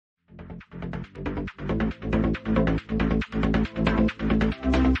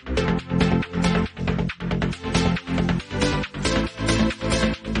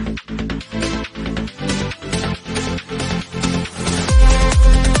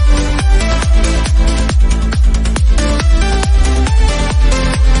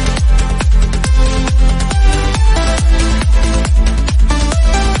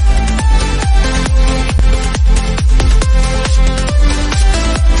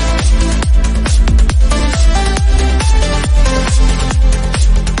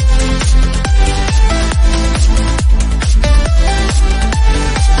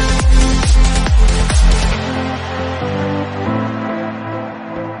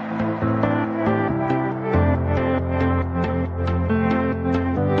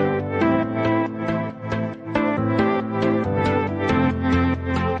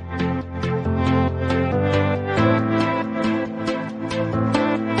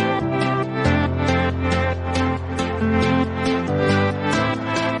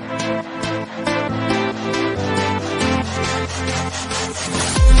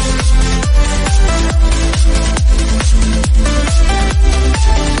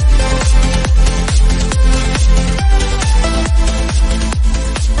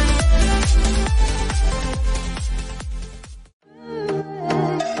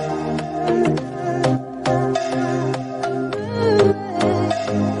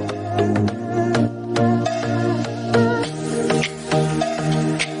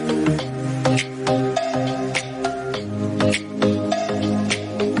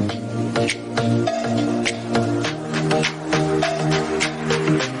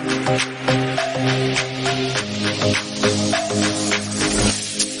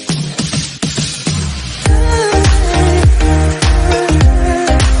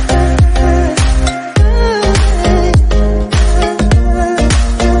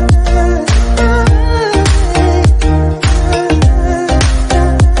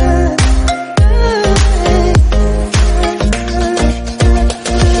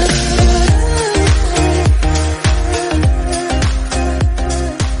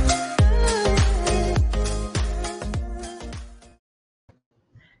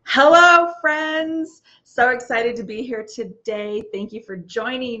Hello, friends. So excited to be here today. Thank you for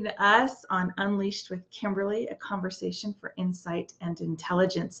joining us on Unleashed with Kimberly, a conversation for insight and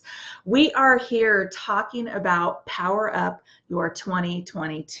intelligence. We are here talking about Power Up Your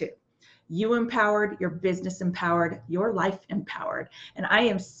 2022. You empowered, your business empowered, your life empowered. And I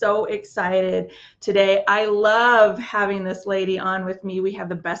am so excited today. I love having this lady on with me. We have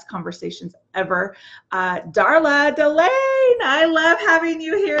the best conversations ever. Darla Delane, I love having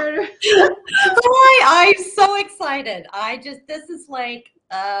you here. Hi, I'm so excited. This is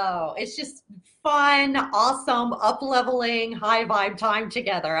it's just fun, awesome, up leveling, high vibe time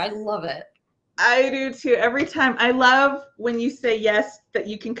together. I love it. I do too. Every time I love when you say yes that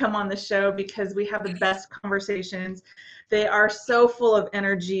you can come on the show because we have the best conversations. They are so full of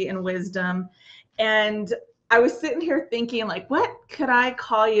energy and wisdom. And I was sitting here thinking, like, what could I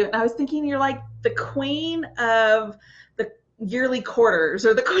call you? And I was thinking you're like the queen of the yearly quarters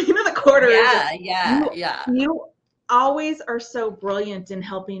or the queen of the quarters. And Yeah, yeah, you yeah. you always are so brilliant in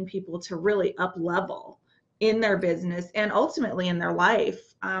helping people to really up level in their business and ultimately in their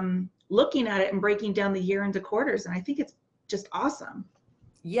life. Looking at it and breaking down the year into quarters. And I think it's just awesome.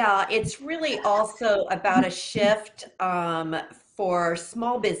 Yeah, it's really also about a shift for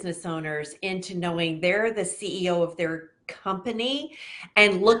small business owners into knowing they're the CEO of their company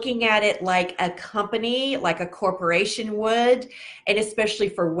and looking at it like a company, like a corporation would, and especially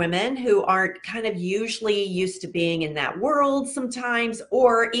for women who aren't kind of usually used to being in that world sometimes,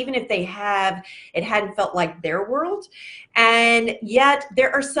 or even if they have, it hadn't felt like their world. And yet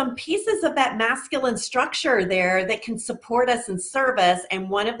there are some pieces of that masculine structure there that can support us and serve us. And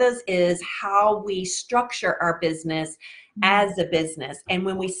one of those is how we structure our business as a business. And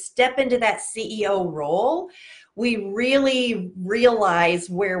when we step into that CEO role, we really realize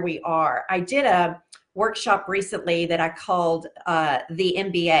where we are. I did a workshop recently that I called the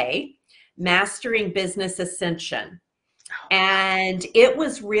MBA, Mastering Business Ascension. And it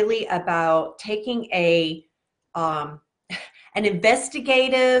was really about taking um, an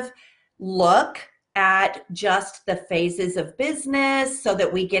investigative look at just the phases of business so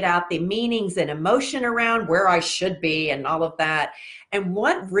that we get out the meanings and emotion around where I should be and all of that. And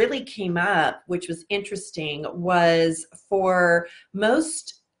what really came up, which was interesting, was for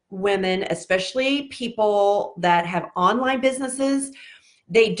most women, especially people that have online businesses,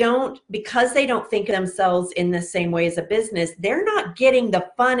 because they don't think of themselves in the same way as a business, they're not getting the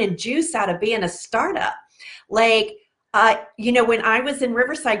fun and juice out of being a startup. Like, when I was in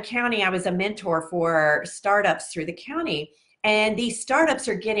Riverside County, I was a mentor for startups through the county. And these startups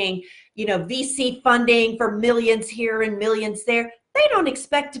are getting, VC funding for millions here and millions there. They don't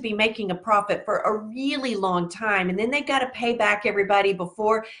expect to be making a profit for a really long time. And then they got to pay back everybody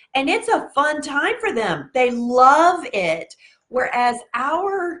before. And it's a fun time for them. They love it. Whereas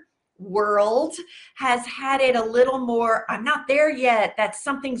our world has had it a little more, I'm not there yet, that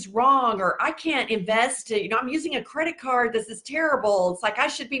something's wrong, or I can't invest, I'm using a credit card, this is terrible, it's like I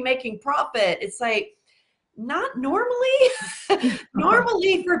should be making profit. It's like, not normally.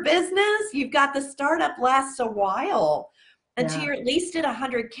 Normally for business, you've got the startup lasts a while until Yeah. you're at least at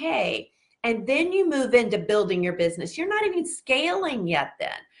 100K, and then you move into building your business. You're not even scaling yet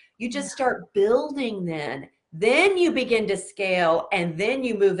then. You just start building then you begin to scale, and then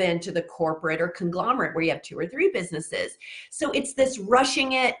you move into the corporate or conglomerate where you have 2 or 3 businesses. So it's this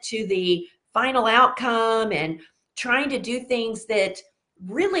rushing it to the final outcome and trying to do things that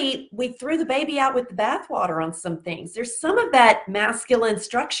really we threw the baby out with the bathwater on some things. There's some of that masculine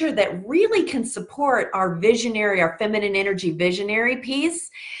structure that really can support our visionary, our feminine energy visionary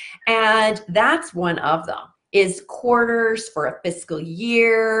piece. And that's one of them, is quarters for a fiscal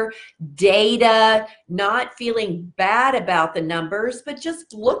year, data, not feeling bad about the numbers, but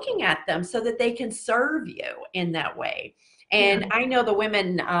just looking at them so that they can serve you in that way. And I know the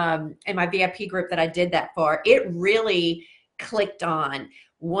women in my VIP group that I did that for, it really clicked on.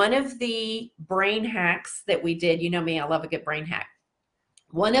 One of the brain hacks that we did, you know me, I love a good brain hack.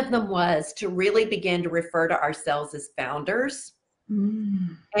 One of them was to really begin to refer to ourselves as founders.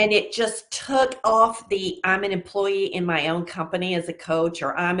 And it just took off the I'm an employee in my own company as a coach,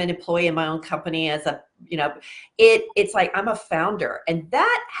 or I'm an employee in my own company as a, it's like I'm a founder. And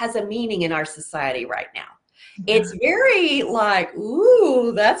that has a meaning in our society right now. It's very like,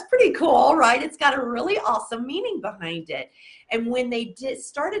 ooh, that's pretty cool, right? It's got a really awesome meaning behind it. And when they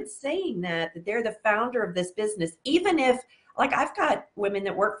started saying that they're the founder of this business, even if, like, I've got women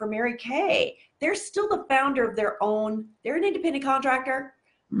that work for Mary Kay, they're still the founder of their own, they're an independent contractor.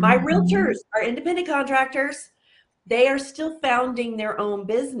 My realtors are independent contractors. They are still founding their own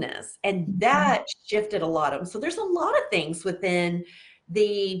business. And that shifted a lot of them. So there's a lot of things within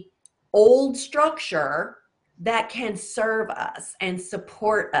the old structure that can serve us and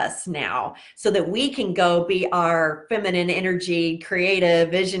support us now so that we can go be our feminine energy, creative,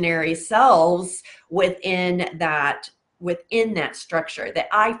 visionary selves within that structure that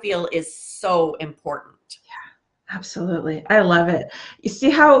I feel is so important. Absolutely. I love it. You see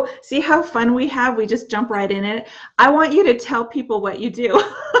how fun we have? We just jump right in it. I want you to tell people what you do.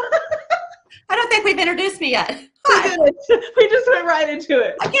 I don't think we've introduced me yet. Hi. We just went right into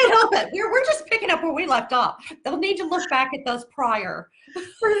it. I can't help it. We're just picking up where we left off. They'll need to look back at those prior.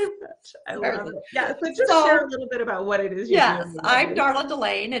 I love it. Yeah, so just share a little bit about what it is you're doing. Yes, I'm Darla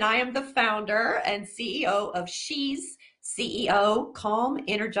Delane, and I am the founder and CEO of She's CEO, Calm,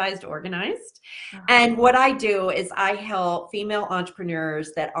 Energized, Organized. And what I do is I help female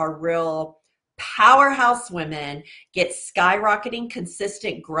entrepreneurs that are real powerhouse women get skyrocketing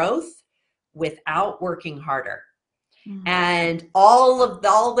consistent growth without working harder. And all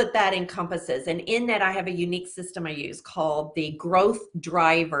that encompasses. And in that, I have a unique system I use called the Growth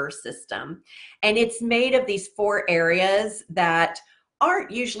Driver System. And it's made of these 4 areas that aren't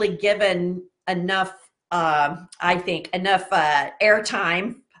usually given enough, I think, enough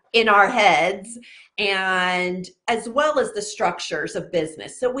airtime in our heads, and as well as the structures of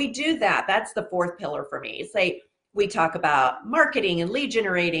business. So we do that. That's the 4th pillar for me. It's like, we talk about marketing and lead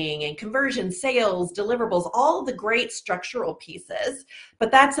generating and conversion, sales, deliverables, all the great structural pieces,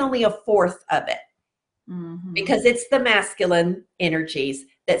 but that's only a 4th of it because it's the masculine energies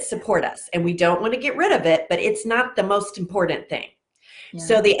that support us and we don't want to get rid of it, but it's not the most important thing. Yeah.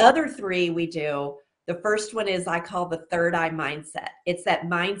 So the other 3 we do, the first one is I call the third eye mindset. It's that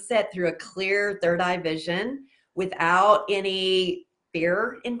mindset through a clear third eye vision without any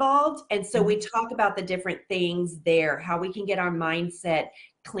fear involved. And so we talk about the different things there, how we can get our mindset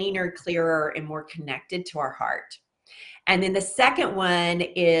cleaner, clearer, and more connected to our heart. And then the second one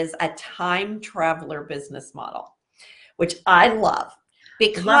is a time traveler business model, which I love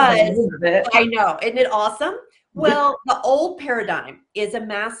because I know, isn't it awesome? Well, the old paradigm is a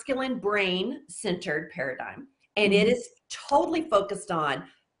masculine brain centered paradigm, and it is totally focused on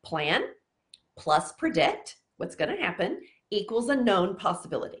plan plus predict what's going to happen equals a known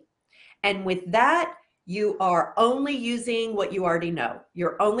possibility. And with that, you are only using what you already know.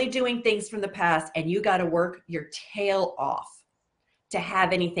 You're only doing things from the past, and you got to work your tail off to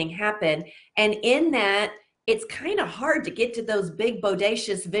have anything happen. And in that, it's kind of hard to get to those big,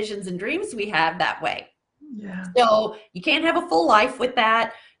 bodacious visions and dreams we have that way. Yeah. So you can't have a full life with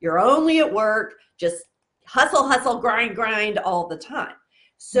that. You're only at work, just hustle, hustle, grind, grind all the time.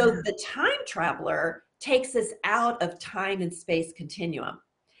 So the time traveler takes us out of time and space continuum.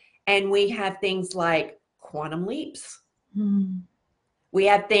 And we have things like quantum leaps. We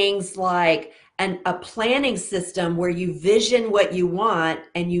have things like a planning system where you vision what you want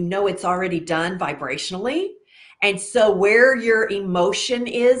and you know it's already done vibrationally. And so where your emotion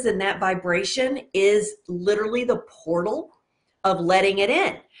is in that vibration is literally the portal of letting it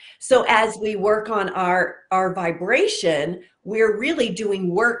in. So as we work on our vibration, we're really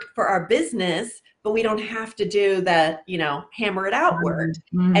doing work for our business, but we don't have to do the, hammer it outward.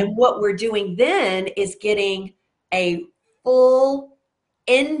 And what we're doing then is getting a full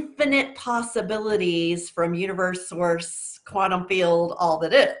infinite possibilities from universe, source, quantum field, all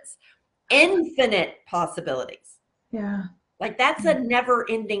that is. Infinite possibilities. Yeah. Like that's a never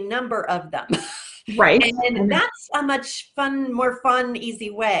ending number of them. Right. And that's a much more fun, easy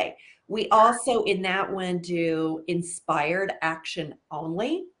way. We also in that one do inspired action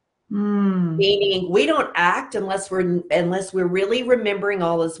only. Meaning we don't act unless we're really remembering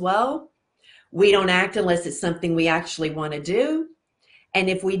all is well. We don't act unless it's something we actually want to do. And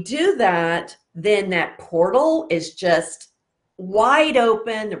if we do that, then that portal is just wide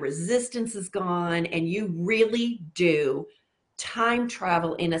open, the resistance is gone, and you really do time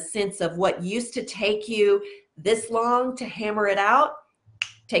travel in a sense of what used to take you this long to hammer it out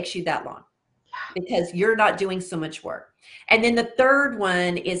takes you that long because you're not doing so much work. And then the third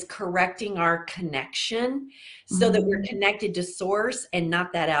one is correcting our connection so that we're connected to source and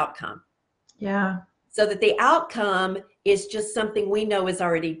not that outcome. Yeah. So that the outcome is just something we know is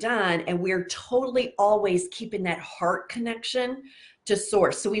already done. And we're totally always keeping that heart connection to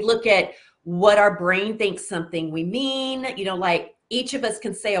source. So we look at what our brain thinks something we mean, like each of us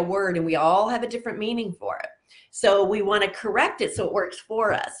can say a word and we all have a different meaning for it. So we want to correct it so it works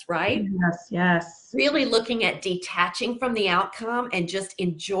for us, right? Yes. Really looking at detaching from the outcome and just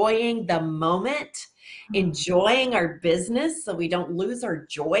enjoying the moment enjoying our business so we don't lose our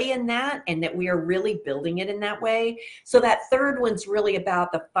joy in that, and that we are really building it in that way. So that third one's really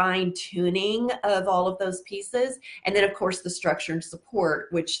about the fine tuning of all of those pieces. And then of course the structure and support,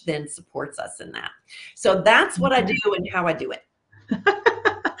 which then supports us in that. So that's what I do and how I do it.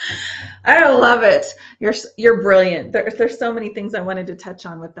 I love it. You're brilliant. There's so many things I wanted to touch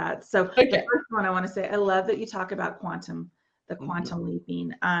on with that. So Okay. The first one I want to say, I love that you talk about the quantum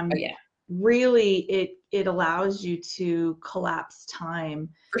leaping. Oh yeah, Really, it allows you to collapse time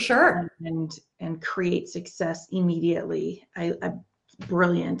for sure. and create success immediately.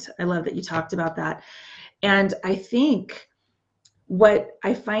 Brilliant. I love that you talked about that. And I think what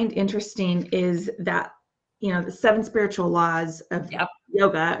I find interesting is that, the 7 spiritual laws of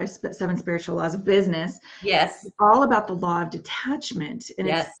yoga, or 7 spiritual laws of business. Yes. It's all about the law of detachment. And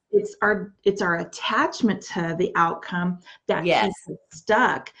yes. it's our attachment to the outcome that Yes. keeps us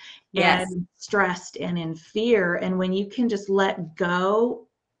stuck Yes. and stressed and in fear. And when you can just let go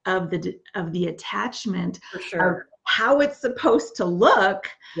of the attachment For sure. of how it's supposed to look,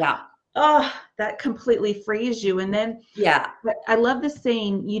 Yeah. oh, that completely frees you. And then I love this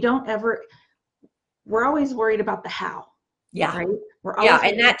saying, we're always worried about the how. Yeah. Right? We're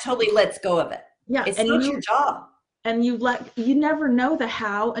always and that totally lets go of it. Yeah. It's not your job. And you never know the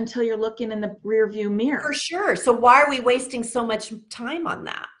how until you're looking in the rear view mirror. For sure. So why are we wasting so much time on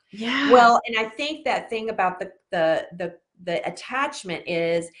that? Yeah. Well, and I think that thing about the attachment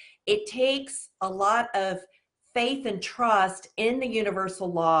is it takes a lot of faith and trust in the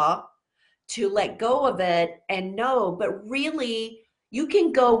universal law to let go of it and know, but really you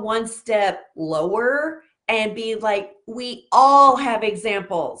can go one step lower and be like, we all have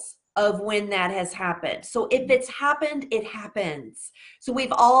examples of when that has happened. So if it's happened, it happens. So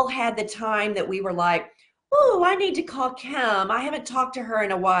we've all had the time that we were like, oh, I need to call Kim. I haven't talked to her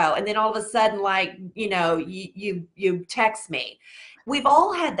in a while. And then all of a sudden, like, you text me. We've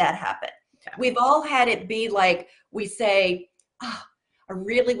all had that happen. We've all had it be like, we say, oh, I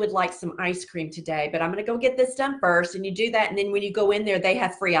really would like some ice cream today, but I'm going to go get this done first. And you do that. And then when you go in there, they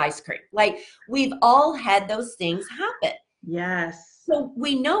have free ice cream. Like, we've all had those things happen. Yes. So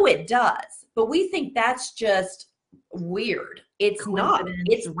we know it does, but we think that's just weird. It's not.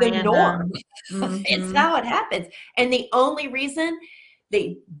 It's the norm. Mm-hmm. It's how it happens. And the only reason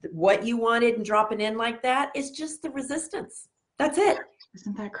what you wanted and dropping in like that is just the resistance. That's it.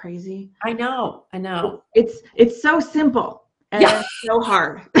 Isn't that crazy? I know. It's so simple and it's so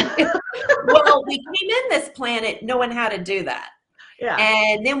hard. Well, we came in this planet knowing how to do that. Yeah.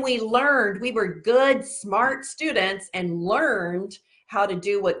 And then we were good, smart students and learned how to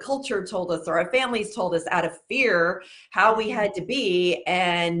do what culture told us or our families told us out of fear, how we had to be.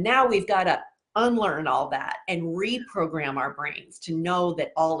 And now we've got to unlearn all that and reprogram our brains to know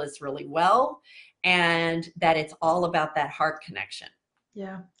that all is really well and that it's all about that heart connection.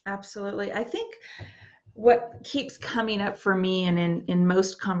 Yeah, absolutely. I think what keeps coming up for me and in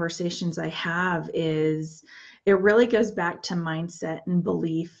most conversations I have is it really goes back to mindset and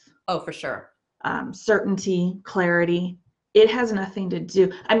belief. Oh, for sure. Certainty, clarity. It has nothing to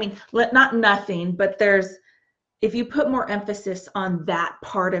do. I mean, not nothing, but if you put more emphasis on that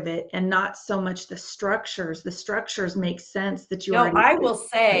part of it and not so much the structures make sense that you already. I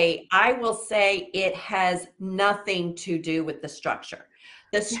will say it has nothing to do with the structure.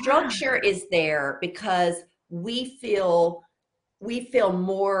 The structure is there because we feel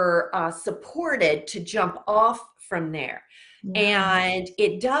more supported to jump off from there. Yeah. And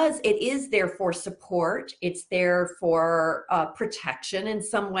it is there for support. It's there for protection in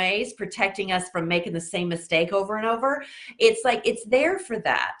some ways, protecting us from making the same mistake over and over. It's like, it's there for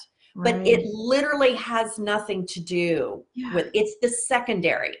that, right. But it literally has nothing to do with, it's the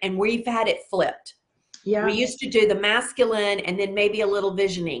secondary, and we've had it flipped. Yeah. We used to do the masculine and then maybe a little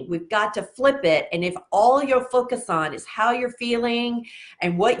visioning. We've got to flip it. And if all you're focused on is how you're feeling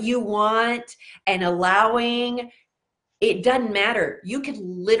and what you want and allowing, it doesn't matter. You could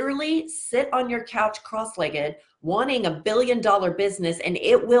literally sit on your couch cross-legged wanting $1 billion business and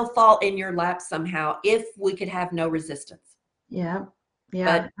it will fall in your lap somehow if we could have no resistance. Yeah.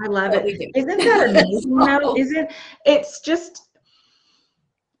 Yeah. But I love it. Isn't that amazing though? It's just,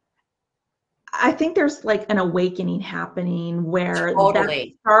 I think there's like an awakening happening where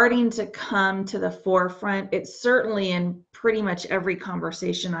that's starting to come to the forefront. It's certainly in pretty much every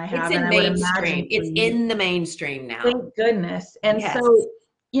conversation I have. It's in mainstream. It's in the mainstream now. Thank goodness. And so,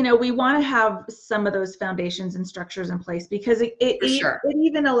 we want to have some of those foundations and structures in place because it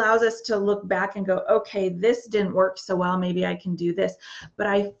even allows us to look back and go, okay, this didn't work so well. Maybe I can do this. But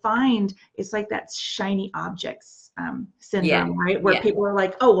I find it's like that shiny objects syndrome, right? Where people are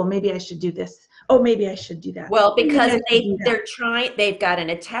like, oh, well, maybe I should do this Oh, maybe I should do that. Well, Maybe because I should do that. they've got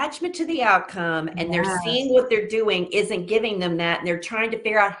an attachment to the outcome, and they're Yes. seeing what they're doing isn't giving them that, and they're trying to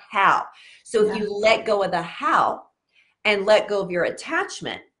figure out how. So if Yeah. you let go of the how and let go of your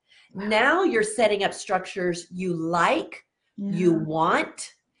attachment, now you're setting up structures you like, you Yeah.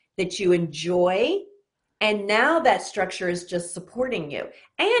 want, that you enjoy, and now that structure is just supporting you,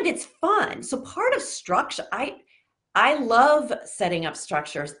 and it's fun. So part of structure, I love setting up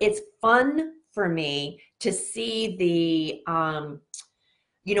structures. It's fun for me to see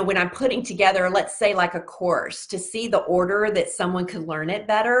when I'm putting together, let's say like a course, to see the order that someone could learn it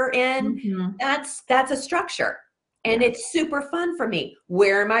better in. Mhm. That's a structure. And Yeah. it's super fun for me.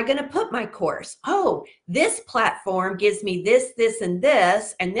 Where am I going to put my course? Oh, this platform gives me this,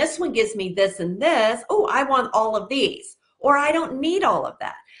 and this one gives me this and this. Oh, I want all of these, or I don't need all of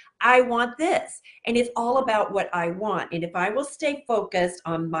that. I want this. And it's all about what I want. And if I will stay focused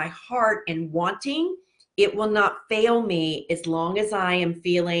on my heart and wanting, it will not fail me as long as I am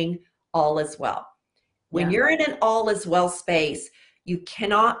feeling all is well. When Yeah. you're in an all is well space, you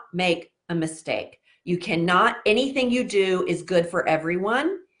cannot make a mistake. You cannot, anything you do is good for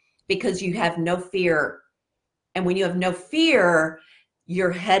everyone because you have no fear. And when you have no fear, you're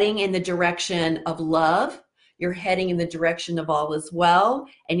heading in the direction of love. You're heading in the direction of all is well,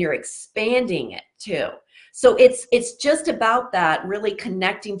 and you're expanding it too. So it's just about that, really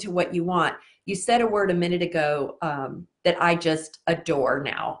connecting to what you want. You said a word a minute ago that I just adore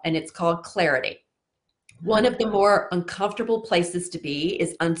now, and it's called clarity. One of the more uncomfortable places to be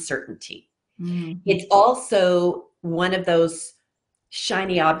is uncertainty. Mhm. It's also one of those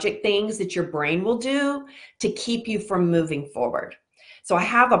shiny object things that your brain will do to keep you from moving forward. So I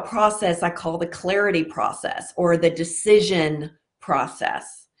have a process I call the clarity process or the decision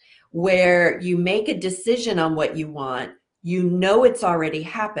process, where you make a decision on what you want, you know it's already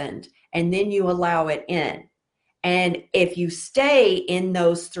happened, and then you allow it in. And if you stay in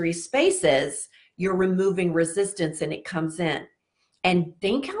those three spaces, you're removing resistance and it comes in. And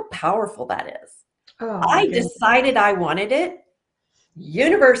think how powerful that is. Oh my I goodness. decided I wanted it.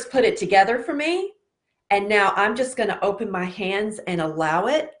 Universe put it together for me. And now I'm just going to open my hands and allow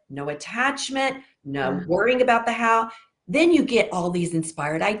it. No attachment, no Yeah. worrying about the how. Then you get all these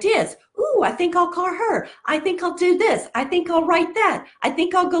inspired ideas. Ooh, I think I'll call her. I think I'll do this. I think I'll write that. I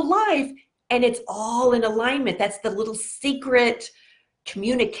think I'll go live. And it's all in alignment. That's the little secret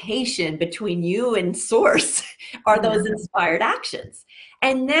communication between you and source are those inspired actions.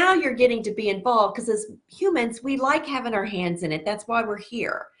 And now you're getting to be involved because as humans, we like having our hands in it. That's why we're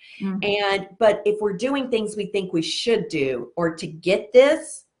here. But if we're doing things we think we should do or to get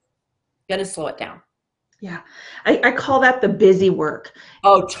this, gonna slow it down. Yeah. I call that the busy work.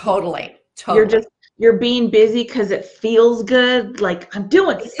 Oh, totally. Totally. You're being busy because it feels good. Like I'm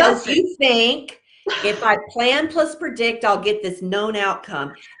doing Because something. you think if I plan plus predict, I'll get this known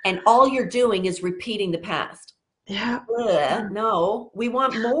outcome. And all you're doing is repeating the past. Yeah. No, we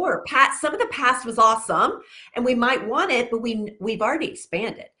want more. Some of the past was awesome and we might want it, but we've already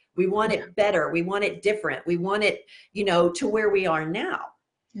expanded. We want it better. We want it different. We want it, to where we are now.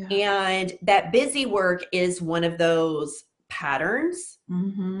 Yeah. And that busy work is one of those patterns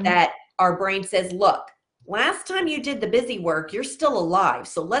Mm-hmm. that our brain says, look, last time you did the busy work, you're still alive.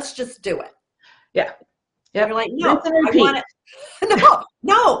 So let's just do it. Yeah. Yep. You're like, no, Rinse and I repeat. want it.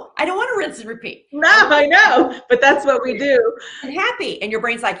 No, I don't want to rinse and repeat. No, I know, but that's what we do. And happy. And your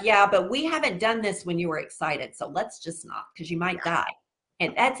brain's like, yeah, but we haven't done this when you were excited. So let's just not, because you might die.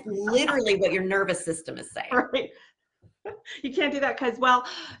 And that's literally what your nervous system is saying. Right. You can't do that because, well,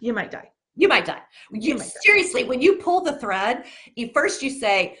 you might die. You might die. Seriously, when you pull the thread, you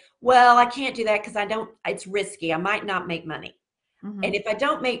say, well, I can't do that because it's risky. I might not make money. Mm-hmm. And if I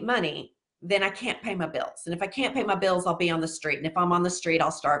don't make money, then I can't pay my bills. And if I can't pay my bills, I'll be on the street. And if I'm on the street,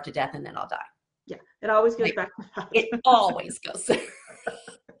 I'll starve to death and then I'll die. Yeah. It always goes back to that. It always goes there.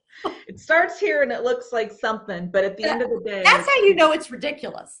 It starts here and it looks like something, but at the end of the day. That's how you know it's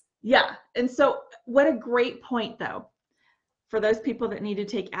ridiculous. Yeah. And so what a great point, though. For those people that need to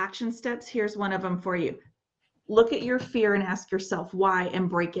take action steps, here's one of them for you. Look at your fear and ask yourself why and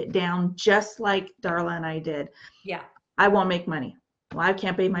break it down just like Darla and I did. Yeah. I won't make money. Well, I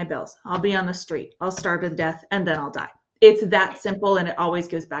can't pay my bills. I'll be on the street. I'll starve to death and then I'll die. It's that simple, and it always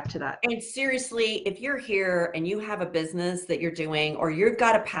goes back to that. And seriously, if you're here and you have a business that you're doing, or you've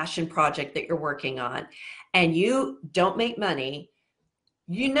got a passion project that you're working on and you don't make money,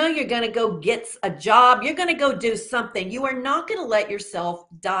 you're going to go get a job. You're going to go do something. You are not going to let yourself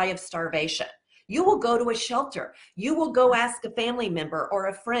die of starvation. You will go to a shelter. You will go ask a family member or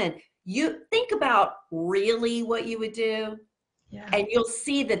a friend. You think about really what you would do. Yeah. And you'll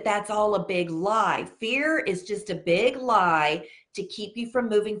see that that's all a big lie. Fear is just a big lie to keep you from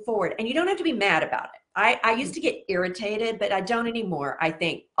moving forward. And you don't have to be mad about it. I used to get irritated, but I don't anymore. I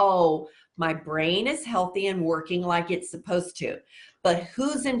think, oh, my brain is healthy and working like it's supposed to. But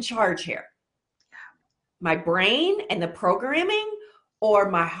who's in charge here? My brain and the programming, or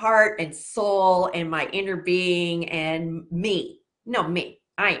my heart and soul and my inner being and me? No, me.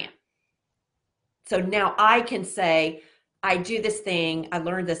 I am. So now I can say, I do this thing. I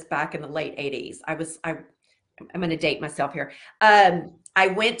learned this back in the late 80s. I'm going to date myself here. I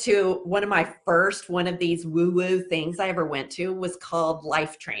went to one of these woo-woo things I ever went to was called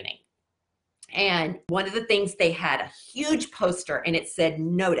Life Training. And one of the things, they had a huge poster and it said,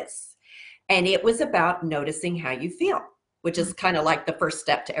 notice. And it was about noticing how you feel, which is kind of like the first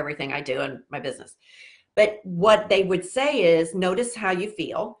step to everything I do in my business. But what they would say is, notice how you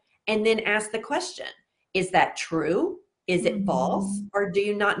feel, and then ask the question, is that true? Is it false? Or do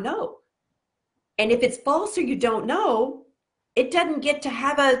you not know? And if it's false or you don't know, it doesn't get to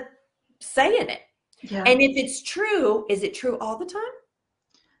have a say in it. Yeah. And if it's true, is it true all the time?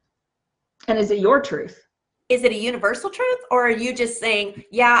 And is it your truth? Is it a universal truth? Or are you just saying,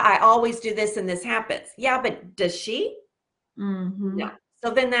 yeah, I always do this and this happens? Yeah, but does she? No.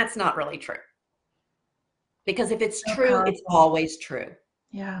 So then that's not really true. Because if it's true, powerful. It's always true.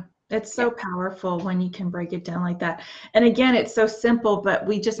 Yeah. It's so powerful when you can break it down like that. And again, it's so simple, but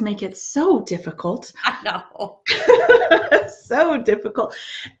we just make it so difficult. I know. So difficult.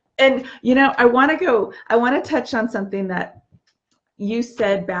 And, you know, I want to touch on something that you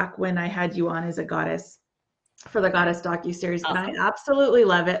said back when I had you on as a goddess for the Goddess docuseries. Awesome. And I absolutely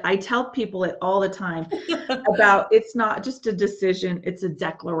love it. I tell people it all the time about, it's not just a decision, it's a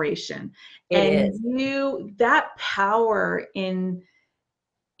declaration. It is. That power in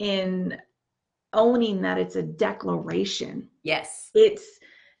owning that it's a declaration. Yes. It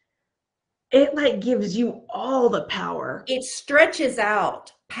like gives you all the power. It stretches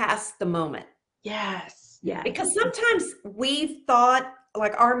out past the moment. Yes. Yeah. Because sometimes we've thought,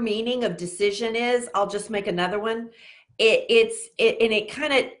 like, our meaning of decision is, I'll just make another one. It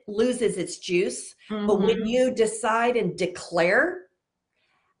kind of loses its juice. But when you decide and declare,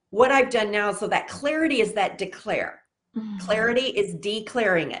 what I've done now, so that clarity is that declare. Clarity is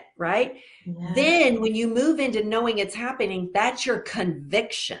declaring it, right? Yeah. Then when you move into knowing it's happening, that's your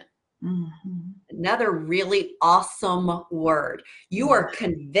conviction. Another really awesome word. You are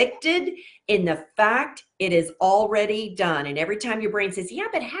convicted in the fact it is already done. And every time your brain says, yeah,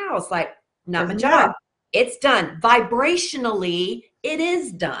 but how? It's like, not my job. It's done. Vibrationally, it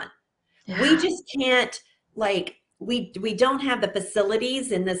is done. Yeah. We just can't, like, we don't have the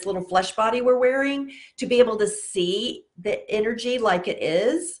facilities in this little flesh body we're wearing to be able to see the energy like it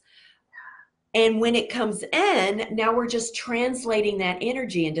is. And when it comes in, now we're just translating that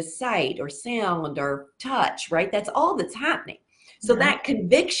energy into sight or sound or touch, right? That's all that's happening. So that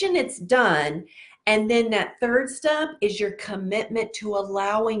conviction, it's done. And then that third step is your commitment to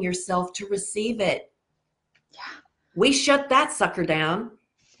allowing yourself to receive it. Yeah. We shut that sucker down,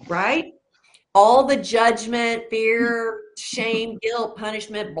 right? All the judgment, fear, shame, guilt,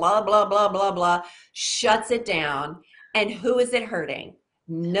 punishment, blah, blah, blah, blah, blah, shuts it down. And who is it hurting?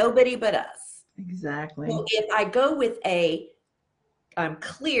 Nobody but us. Exactly. So if I go with I'm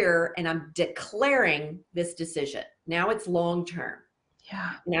clear and I'm declaring this decision, now it's long-term.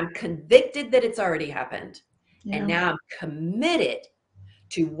 Yeah. And I'm convicted that it's already happened. Yeah. And now I'm committed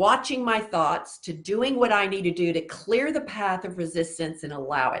to watching my thoughts, to doing what I need to do to clear the path of resistance and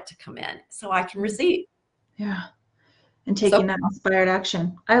allow it to come in so I can receive. Yeah. And taking that inspired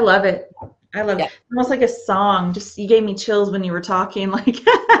action. I love it. I love it. Almost like a song. Just, you gave me chills when you were talking. Like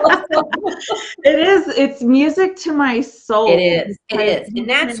it's music to my soul. It is. And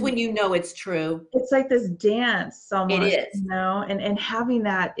that's when you know it's true. It's like this dance almost. It is. You know, and having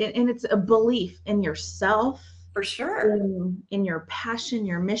that, and it's a belief in yourself. For sure. In your passion,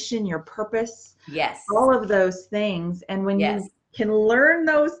 your mission, your purpose. Yes. All of those things. And when you can learn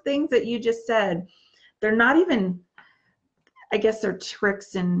those things that you just said, they're not even, I guess they're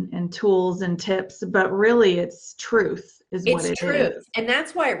tricks and tools and tips, but really it's truth is what it is. It's truth. And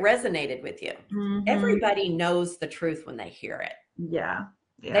that's why it resonated with you. Everybody knows the truth when they hear it. Yeah.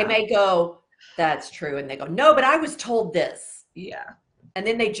 They may go, that's true. And they go, no, but I was told this. Yeah. And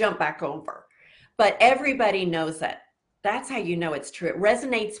then they jump back over. But everybody knows that. That's how you know it's true. It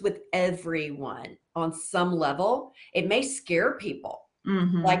resonates with everyone on some level. It may scare people.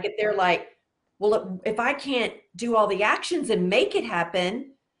 Like if they're like, well, if I can't do all the actions and make it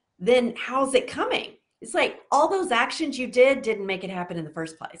happen, then how's it coming? It's like all those actions you did didn't make it happen in the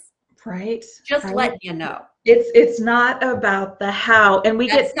first place. Right. Just Right. letting you know. It's not about the how. And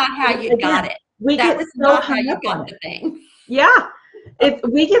That's not how you got again, it. we That get was so not how hung you up got on it. the thing. Yeah.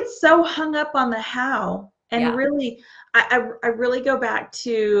 We get so hung up on the how. And Yeah. really, I really go back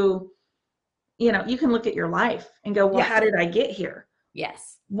to, you can look at your life and go, well, Yeah. how did I get here?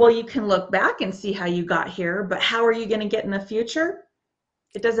 Yes. Well, you can look back and see how you got here, but how are you going to get in the future?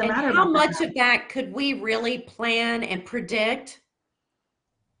 It doesn't And matter how about the much how. of that could we really plan and predict?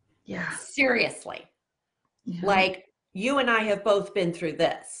 Yeah. Seriously. Yeah. Like you and I have both been through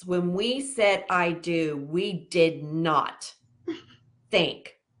this. When we said I do, we did not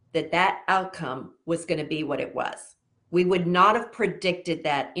think that that outcome was going to be what it was. We would not have predicted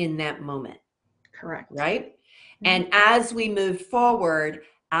that in that moment. Correct. Right? Yeah. And as we moved forward,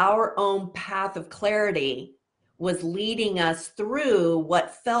 our own path of clarity was leading us through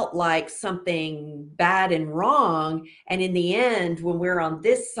what felt like something bad and wrong. And in the end, when we're on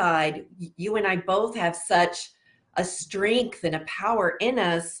this side, you and I both have such a strength and a power in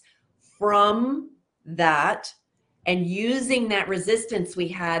us from that, and using that resistance we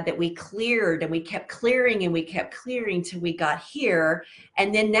had that we cleared, and we kept clearing and we kept clearing till we got here.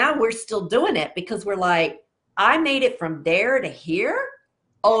 And then now we're still doing it because we're like, I made it from there to here.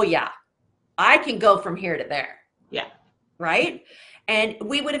 Oh yeah, I can go from here to there. Yeah. Right. And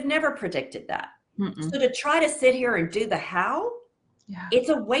we would have never predicted that. Mm-mm. So to try to sit here and do the how, Yeah. it's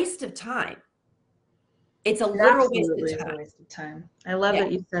a waste of time. It's a It literal absolutely waste is of a time. waste of time. I love Yeah.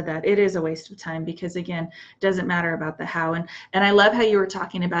 that you said that. It is a waste of time because again, it doesn't matter about the how. And I love how you were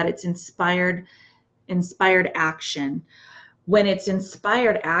talking about it's inspired action. When it's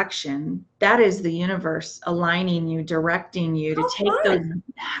inspired action, that is the universe aligning you, directing you to How take those. fun.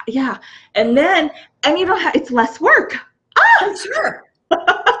 Yeah. And you don't have, it's less work. For sure.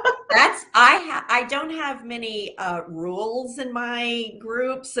 I don't have many rules in my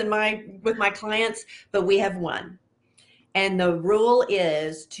groups and with my clients, but we have one. And the rule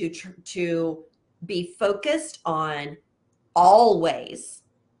is to be focused on always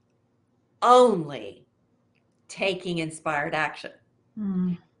only taking inspired action.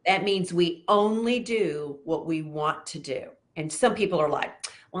 Mm. That means we only do what we want to do. And some people are like,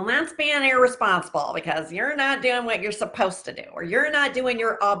 well, that's being irresponsible because you're not doing what you're supposed to do, or you're not doing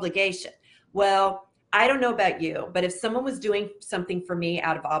your obligation. Well, I don't know about you, but if someone was doing something for me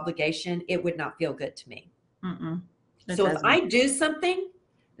out of obligation, it would not feel good to me. So if I do something,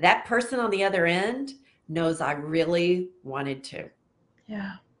 that person on the other end knows I really wanted to.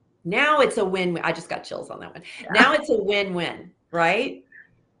 Yeah. Now it's a win-win. I just got chills on that one. Yeah. Now it's a win-win, right?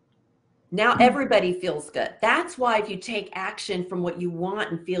 Now everybody feels good. That's why if you take action from what you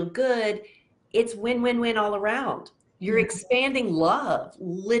want and feel good, it's win-win-win all around. You're expanding love,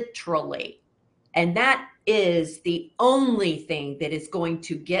 literally. And that is the only thing that is going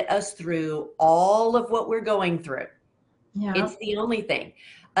to get us through all of what we're going through. Yeah. It's the only thing.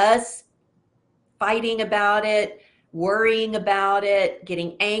 Us fighting about it, worrying about it,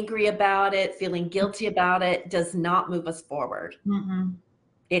 getting angry about it, feeling guilty about it does not move us forward. Mm-mm.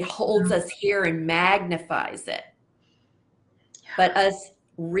 It holds us here and magnifies it. But us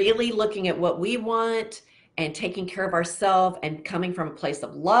really looking at what we want and taking care of ourselves and coming from a place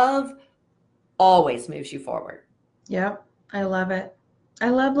of love always moves you forward. Yep. I love it. I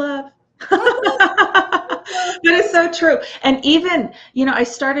love love. But it's so true. And even, I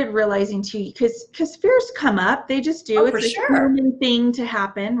started realizing too, because fears come up, they just do. It's a human thing to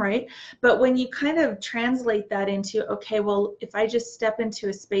happen, right? But when you kind of translate that into, okay, well, if I just step into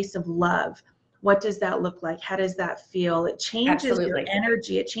a space of love, what does that look like? How does that feel? It changes your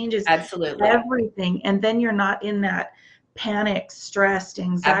energy. It changes everything. And then you're not in that panic, stressed,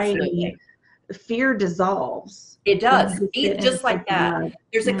 anxiety. Fear dissolves. It does. Just like that.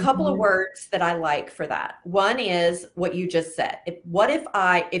 There's a couple of words that I like for that. One is what you just said.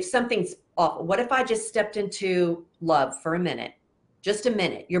 If something's awful, what if I just stepped into love for a minute? Just a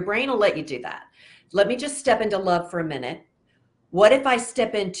minute. Your brain will let you do that. Let me just step into love for a minute. What if I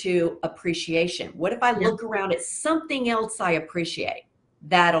step into appreciation? What if I look around at something else I appreciate?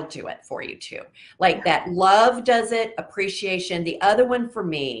 That'll do it for you too. Like that love does it, appreciation. The other one for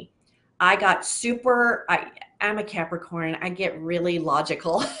me, I'm a Capricorn. I get really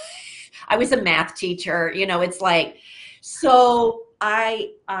logical. I was a math teacher, it's like, so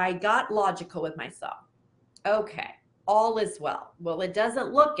I got logical with myself. Okay, all is well. Well, it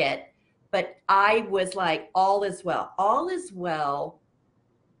doesn't look it, but I was like, all is well. All is well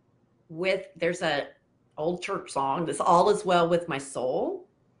there's a old church song, this all is well with my soul.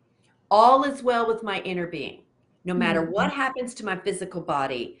 All is well with my inner being. No matter what happens to my physical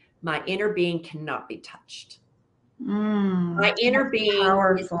body, my inner being cannot be touched. My inner That's being is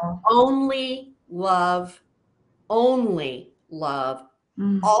powerful. only love,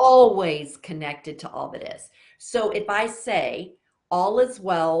 Mm, always connected to all that is. So if I say all is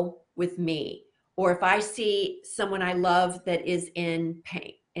well with me, or if I see someone I love that is in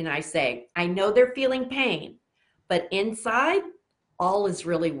pain, and I say, I know they're feeling pain, but inside, all is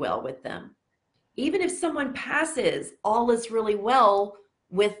really well with them. Even if someone passes, all is really well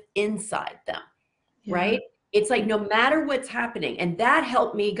with inside them, yeah. right? It's like no matter what's happening. And that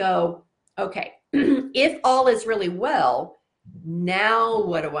helped me go, okay, if all is really well, now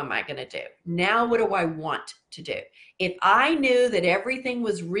what am I going to do? Now what do I want to do? If I knew that everything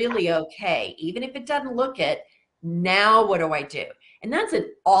was really okay, even if it doesn't look it, now what do I do? And that's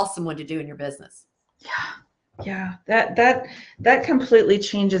an awesome one to do in your business. Yeah. Yeah. That completely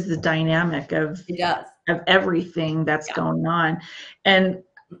changes the dynamic It does. of everything that's Yeah. going on. And,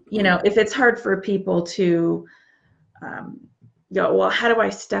 if it's hard for people to um, go, well, how do I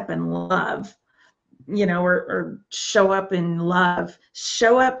step in love? Or show up in love,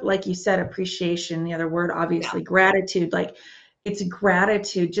 show up, like you said, appreciation, the other word, Yeah. obviously, gratitude. Like it's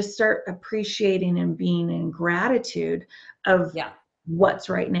gratitude. Just start appreciating and being in gratitude of Yeah. what's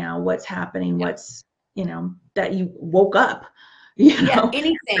right now, what's happening, Yeah. what's, that you woke up, Yeah,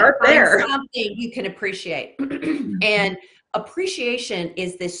 anything. start Find there. something you can appreciate. And appreciation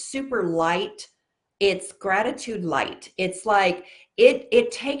is this super light, it's gratitude light. It's like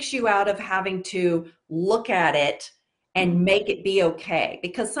it takes you out of having to look at it and make it be okay.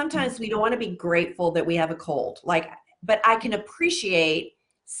 Because sometimes we don't want to be grateful that we have a cold. Like, but I can appreciate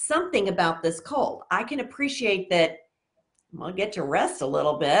something about this cold. I can appreciate that I'm gonna get to rest a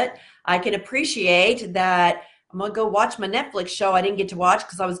little bit. I can appreciate that I'm gonna go watch my Netflix show I didn't get to watch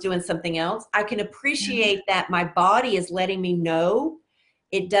because I was doing something else. I can appreciate that my body is letting me know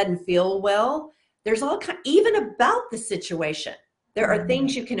it doesn't feel well. There's all kind, even about the situation. There are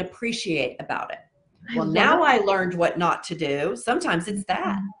things you can appreciate about it. I Well, love now I learned what not to do. Sometimes it's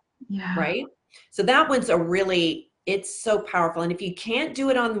that, Yeah. right? So that one's a really, it's so powerful. And if you can't do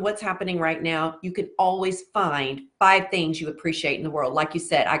it on what's happening right now, you can always find 5 things you appreciate in the world. Like you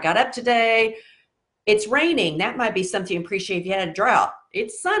said, I got up today, it's raining. That might be something you appreciate if you had a drought.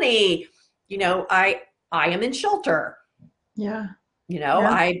 It's sunny. I am in shelter. Yeah. Yeah.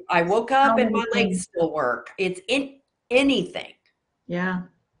 I woke So up and many my legs things. still work. It's in anything. Yeah.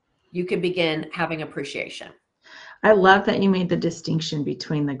 You can begin having appreciation. I love that you made the distinction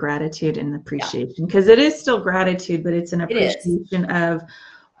between the gratitude and the Yeah, appreciation, because it is still gratitude, but it's an it is. appreciation of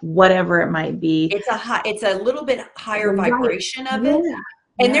whatever it might be. It's a little bit higher Right. vibration of it. Yeah.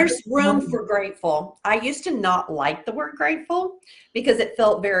 And Yeah. there's room for grateful. I used to not like the word grateful because it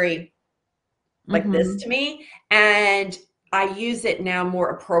felt very like this Mm-hmm. to me. And I use it now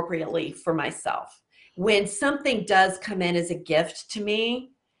more appropriately for myself. When something does come in as a gift to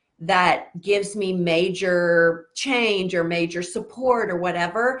me that gives me major change or major support or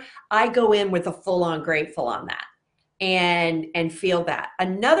whatever, I go in with a full on grateful on that and feel that.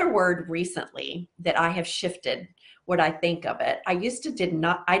 Another word recently that I have shifted what I think of it. I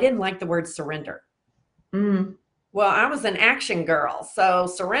didn't like the word surrender. Mm. Well, I was an action girl, so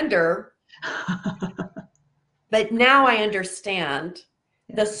surrender. But now I understand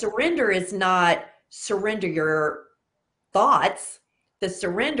the surrender is not surrender your thoughts. The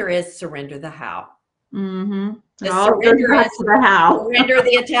surrender is surrender the how. Mm-hmm. It The all goes surrender back is to the how. surrender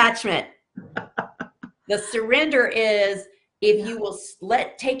the attachment. The surrender is if Yeah. you will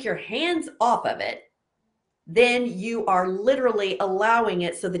take your hands off of it, then you are literally allowing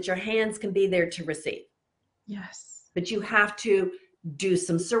it so that your hands can be there to receive. Yes. But you have to do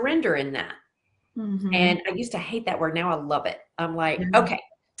some surrender in that. Mm-hmm. And I used to hate that word. Now I love it. I'm like, Yeah. okay,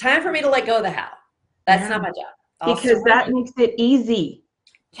 time for me to let go of the how. That's Yeah. not my job. I'll Because that surrender. makes it easy.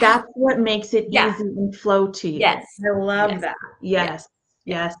 Yeah. That's what makes it Yeah. easy and flow to you. Yes. I love Yes. that. Yes. Yes.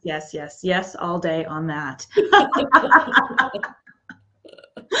 Yes. Yes. Yes. Yes. Yes. All day on that.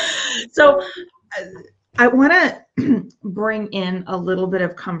 So I want to bring in a little bit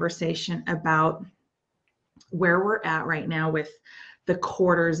of conversation about where we're at right now with the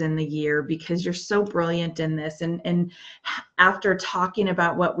quarters in the year, because you're so brilliant in this. And after talking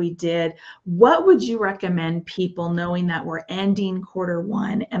about what we did, what would you recommend people, knowing that we're ending quarter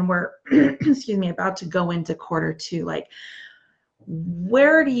one and we're excuse me, about to go into quarter two? Like,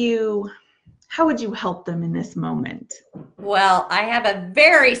 how would you help them in this moment? Well, I have a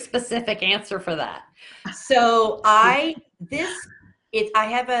very specific answer for that. So I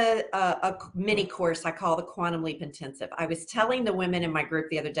have a mini course I call the Quantum Leap Intensive. I was telling the women in my group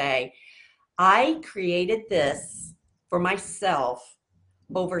the other day, I created this for myself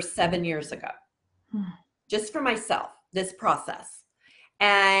over 7 years ago. just for myself, this process.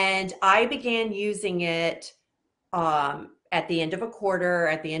 And I began using it at the end of a quarter,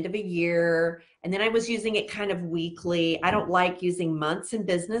 at the end of a year. And then I was using it kind of weekly. I don't like using months in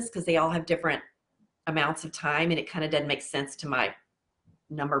business because they all have different amounts of time and it kind of doesn't make sense to my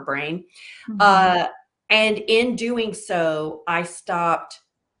number brain. And in doing so, I stopped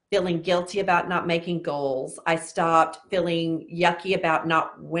feeling guilty about not making goals. I stopped feeling yucky about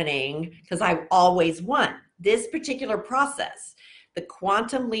not winning because I always won. This particular process, the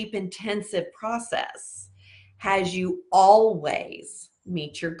Quantum Leap Intensive process, has you always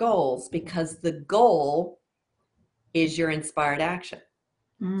meet your goals because the goal is your inspired action.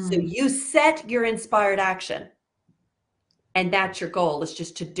 So you set your inspired action and that's your goal. It's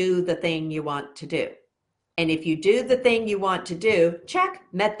just to do the thing you want to do. And if you do the thing you want to do, check,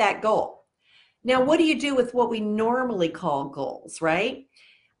 met that goal. Now, what do you do with what we normally call goals, right?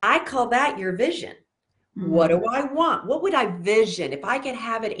 I call that your vision. What do I want? What would I vision? If I could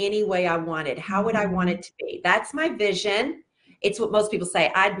have it any way I wanted, how would I want it to be? That's my vision. It's what most people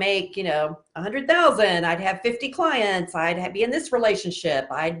say. I'd make, 100,000. I'd have 50 clients. Be in this relationship.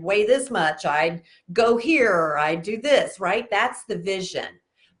 I'd weigh this much. I'd go here. I'd do this, right? That's the vision.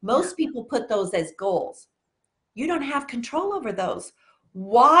 Most people put those as goals. You don't have control over those.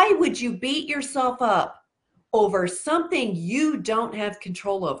 Why would you beat yourself up over something you don't have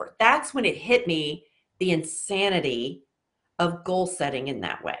control over? That's when it hit me, the insanity of goal setting in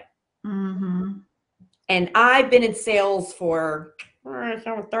that way. And I've been in sales for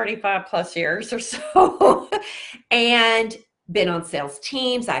 35 plus years or so and been on sales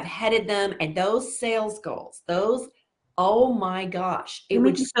teams. I've headed them, and those sales goals, oh my gosh, it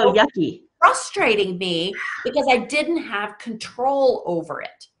would so yucky, frustrating me because I didn't have control over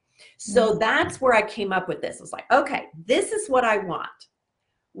it. So that's where I came up with this. I was like, okay, this is what I want.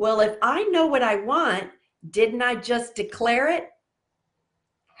 Well, if I know what I want, didn't I just declare it?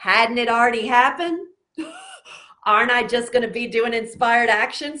 Hadn't it already happened? Aren't I just going to be doing inspired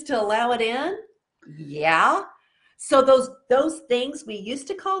actions to allow it in? Yeah. So those things we used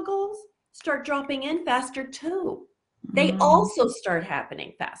to call goals start dropping in faster too. They also start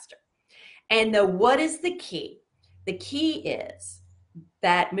happening faster. And what is the key? The key is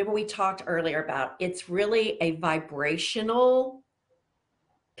that, remember we talked earlier about, it's really a vibrational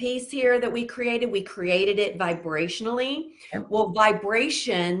piece here that we created. We created it vibrationally. Well,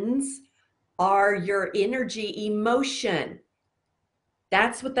 vibrations are your energy emotion.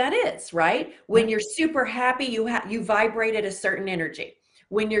 That's what that is, right? When you're super happy, you vibrate at a certain energy.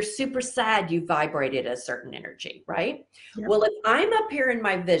 When you're super sad, you vibrate at a certain energy, right? Well, if I'm up here in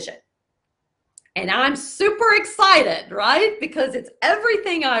my vision and I'm super excited, right? Because it's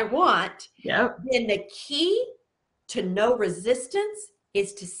everything I want. Then the key to no resistance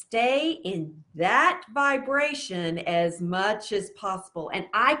is to stay in that vibration as much as possible. And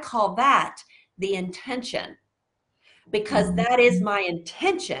I call that the intention, because that is my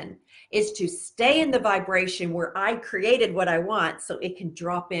intention, is to stay in the vibration where I created what I want so it can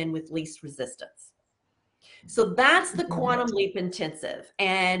drop in with least resistance. So that's the Quantum Leap Intensive.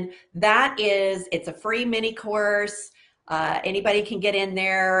 And it's a free mini course. Anybody can get in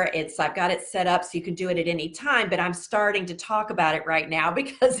there. I've got it set up so you can do it at any time, but I'm starting to talk about it right now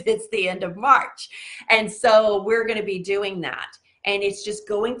because it's the end of March. And so we're going to be doing that. And it's just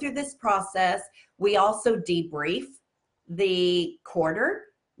going through this process. We also debrief the quarter.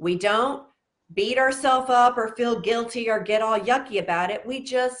 We don't beat ourselves up or feel guilty or get all yucky about it. We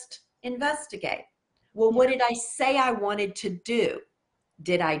just investigate. Well, what did I say I wanted to do?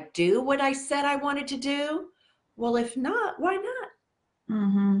 Did I do what I said I wanted to do? Well, if not, why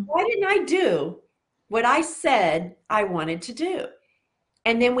not? Why didn't I do what I said I wanted to do?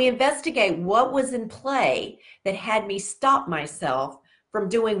 And then we investigate what was in play that had me stop myself from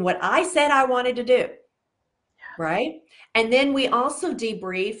doing what I said I wanted to do, right? And then we also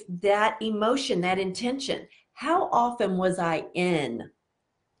debrief that emotion, that intention. How often was I in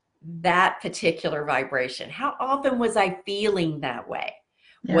that particular vibration? How often was I feeling that way?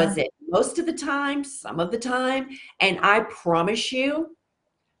 Was it most of the time, some of the time? And I promise you,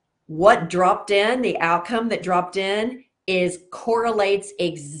 what dropped in, the outcome that dropped in, correlates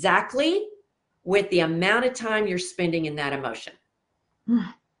exactly with the amount of time you're spending in that emotion.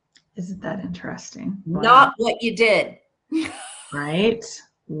 Isn't that interesting? Wow. Not what you did. Right?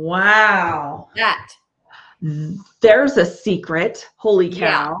 Wow. That. There's a secret. Holy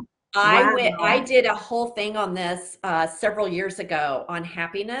cow. Yeah. I did a whole thing on this several years ago on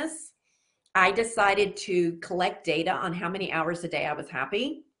happiness. I decided to collect data on how many hours a day I was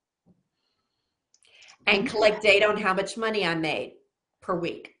happy and collect data on how much money I made per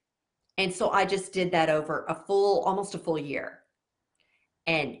week. And so I just did that over almost a full year.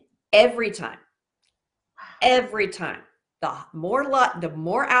 And every time, the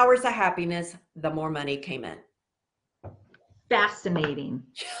more hours of happiness, the more money came in. Fascinating.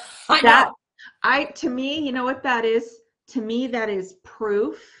 I know. To me, you know what that is? To me, that is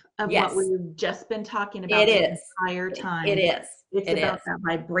proof of what we've just been talking about the entire time. It is. It's about that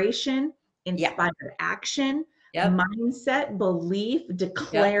vibration, inspired action, mindset, belief,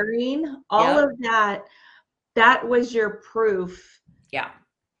 declaring, all of that. That was your proof. Yeah.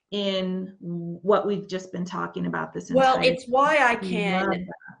 In what we've just been talking about this entire time. Well, it's why I can,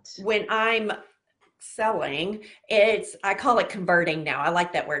 when I'm selling, I call it converting now. I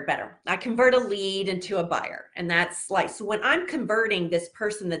like that word better. I convert a lead into a buyer. And that's like, so when I'm converting this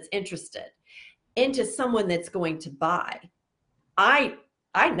person that's interested into someone that's going to buy, I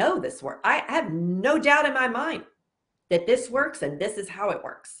know this works. I have no doubt in my mind that this works and this is how it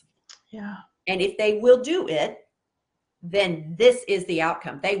works. Yeah. And if they will do it, then this is the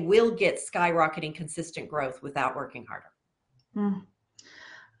outcome. They will get skyrocketing consistent growth without working harder.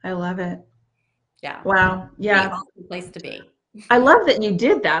 I love it. Yeah. Wow. Yeah. Awesome place to be. I love that you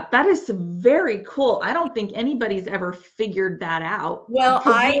did that. That is very cool. I don't think anybody's ever figured that out. Well,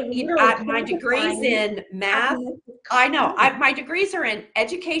 my degree's in math. I know. My degrees are in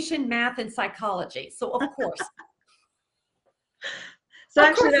education, math, and psychology. So of course. So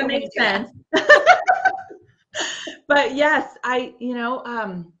actually that makes sense. But yes,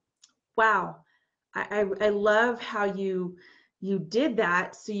 wow. I love how you did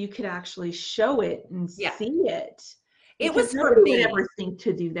that so you could actually show it and see it. It was for me. Would ever think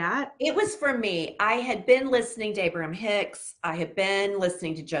to do that. It was for me. I had been listening to Abraham Hicks. I had been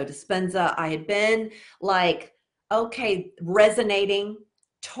listening to Joe Dispenza. I had been like, okay,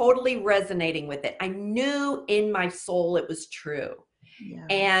 totally resonating with it. I knew in my soul it was true. Yeah.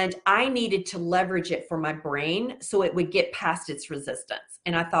 And I needed to leverage it for my brain so it would get past its resistance.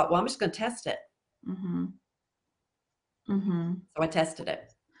 And I thought, well, I'm just going to test it. So I tested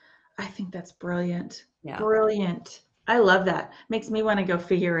it. I think that's brilliant. Yeah. Brilliant. I love that. Makes me want to go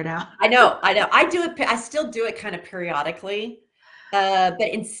figure it out. I know. I do it. I still do it kind of periodically. But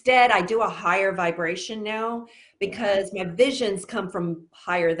instead I do a higher vibration now because my visions come from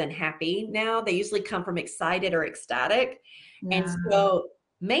higher than happy now. They usually come from excited or ecstatic. Yeah. And so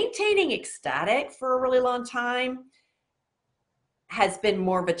maintaining ecstatic for a really long time has been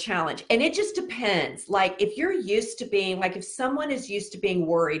more of a challenge. And it just depends. Like if you're used to being, like if someone is used to being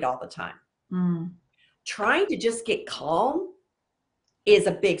worried all the time, trying to just get calm is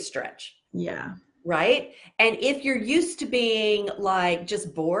a big stretch. Yeah. Right? And if you're used to being like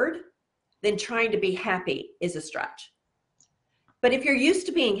just bored, then trying to be happy is a stretch. But if you're used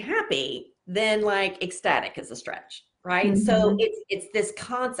to being happy, then like ecstatic is a stretch. Right. So it's this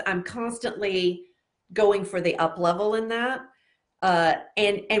I'm constantly going for the up level in that.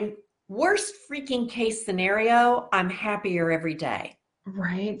 And worst freaking case scenario, I'm happier every day.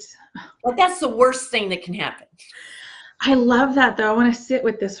 Right. But that's the worst thing that can happen. I love that though. I want to sit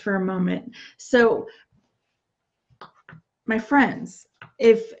with this for a moment. So my friends,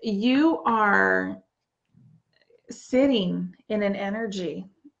 if you are sitting in an energy,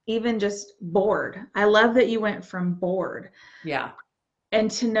 even just bored. I love that you went from bored. Yeah. And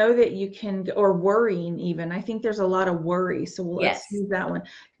to know that you can, or worrying even, I think there's a lot of worry. So let's use that one.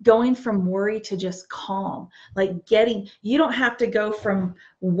 Going from worry to just calm, like you don't have to go from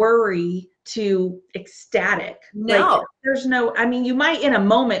worry to ecstatic. No. Like, there's no, I mean, you might in a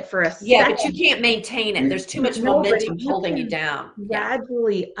moment for a second. But you can't maintain it. There's too much momentum holding you down.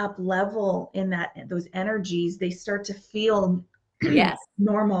 Gradually up level in those energies, they start to feel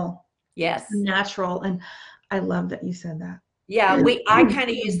normal, natural. And I love that you said that. Yeah, I kind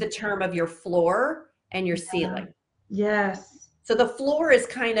of use the term of your floor and your ceiling. Yes. So the floor is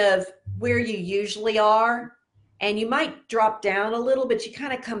kind of where you usually are, and you might drop down a little, but you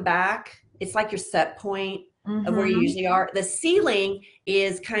kind of come back. It's like your set point of where you usually are. The ceiling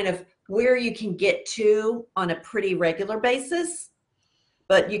is kind of where you can get to on a pretty regular basis.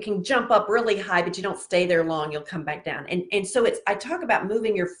 But you can jump up really high, but you don't stay there long. You'll come back down. And so I talk about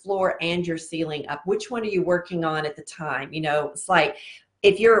moving your floor and your ceiling up. Which one are you working on at the time? You know, it's like,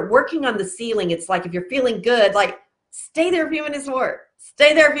 if you're working on the ceiling, it's like, if you're feeling good, like stay there a few minutes more,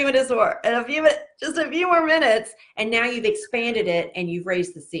 stay there a few minutes more, and just a few more minutes. And now you've expanded it and you've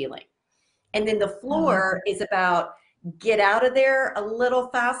raised the ceiling. And then the floor is about get out of there a little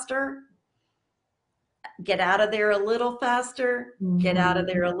faster. Get out of there a little faster, get out of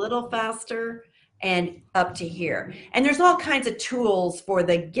there a little faster, and up to here. And there's all kinds of tools for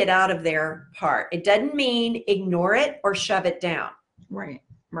the get out of there part. It doesn't mean ignore it or shove it down. Right.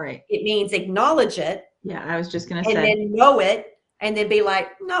 Right. It means acknowledge it Yeah, I was just going to and say. then know it and then be like,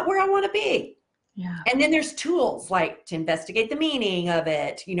 not where I want to be. Yeah. And then there's tools like to investigate the meaning of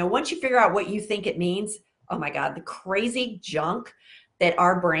it. You know, once you figure out what you think it means, oh my God, the crazy junk that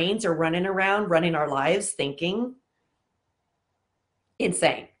our brains are running around, running our lives thinking,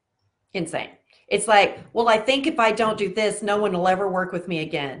 insane. It's like, well, I think if I don't do this, no one will ever work with me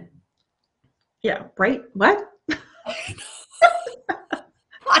again. Yeah. Right. What?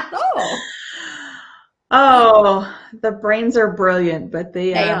 I know. Oh, the brains are brilliant, but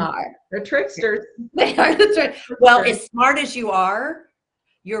They are. they're tricksters. They are. That's right. Well, as smart as you are,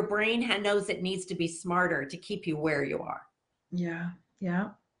 your brain knows it needs to be smarter to keep you where you are. Yeah. Yeah.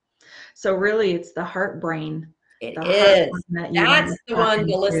 So really it's the heart brain. It The is. heart that you That's the one to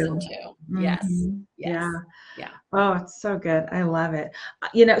into. listen to. Yes. Mhm. Yes. Yeah. Yeah. Oh, it's so good. I love it.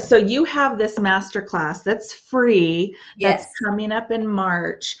 So you have this masterclass that's free, that's Yes. coming up in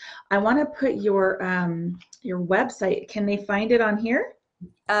March. I want to put your website. Can they find it on here?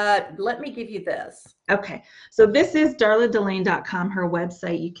 Let me give you this. Okay. So this is darladelane.com, her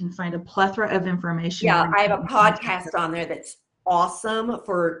website. You can find a plethora of information. Yeah, I have a podcast on there that's awesome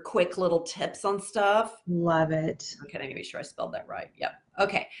for quick little tips on stuff. Love it. Okay, let me make sure I spelled that right. Yep.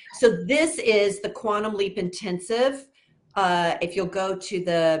 Okay. So this is the Quantum Leap Intensive. If you'll go to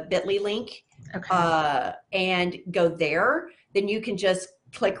the bit.ly link and go there, then you can just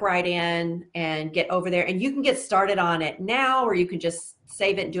click right in and get over there, and you can get started on it now, or you can just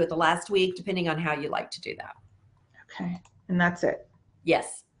save it and do it the last week, depending on how you like to do that. Okay. And that's it.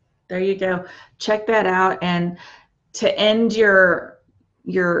 Yes. There you go. Check that out. And to end your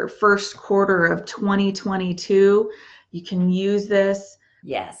first quarter of 2022, you can use this.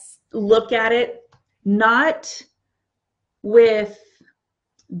 Yes. Look at it not with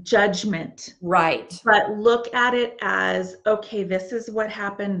judgment, right, but look at it as, okay, this is what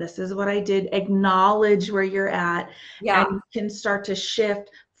happened, this is what I did. Acknowledge where you're at, and you can start to shift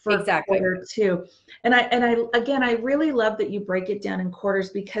for quarter two. And I really love that you break it down in quarters,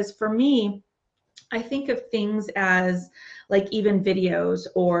 because for me, I think of things as like even videos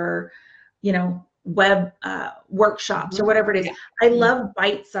or, web workshops or whatever it is. I love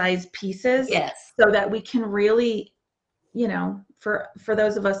bite-sized pieces, so that we can really, for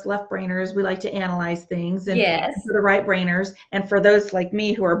those of us left brainers, we like to analyze things, and for the right brainers, and for those like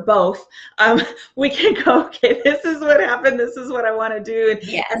me who are both, we can go, okay, this is what happened, this is what I want to do,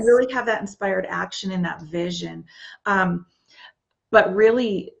 and really have that inspired action and that vision. But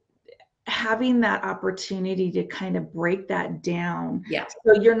really having that opportunity to kind of break that down.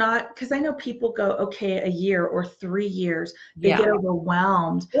 So you're not, because I know people go, okay, a year or 3 years, they get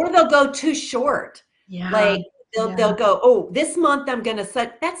overwhelmed. Or they'll go too short. Like they'll go, oh, this month I'm going to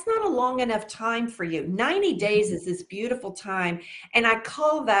set. That's not a long enough time for you. 90 days is this beautiful time. And I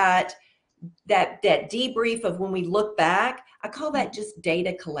call that debrief of when we look back, I call that just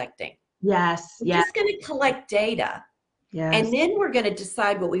data collecting. We're just going to collect data. And then we're going to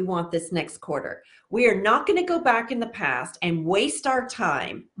decide what we want this next quarter. We are not going to go back in the past and waste our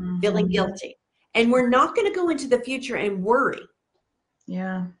time feeling guilty. And we're not going to go into the future and worry.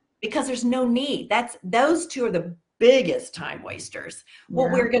 Because there's no need. Those two are the biggest time wasters.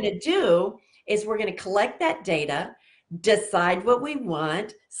 What we're going to do is we're going to collect that data, decide what we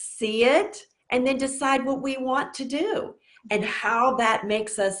want, see it, and then decide what we want to do and how that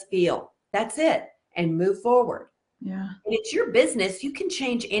makes us feel. That's it. And move forward. And it's your business. You can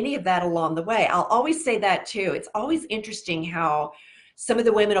change any of that along the way. I'll always say that too. It's always interesting how some of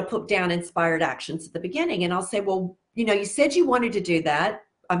the women will put down inspired actions at the beginning. And I'll say, well, you said you wanted to do that.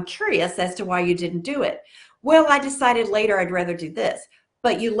 I'm curious as to why you didn't do it. Well, I decided later I'd rather do this.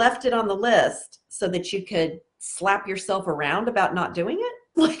 But you left it on the list so that you could slap yourself around about not doing it?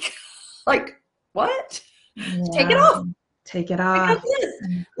 Like what? Take it off. Take it off.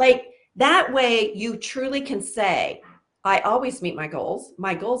 Like, that way you truly can say, I always meet my goals.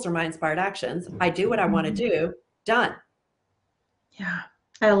 My goals are my inspired actions. I do what I want to do. Done. Yeah.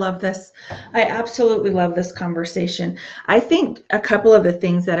 I love this. I absolutely love this conversation. I think a couple of the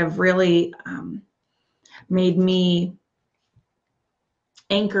things that have really made me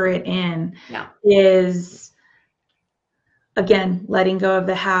anchor it in is, again, letting go of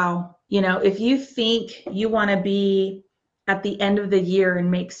the how. If you think you want to be at the end of the year and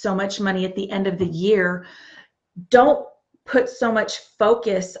make so much money at the end of the year, don't put so much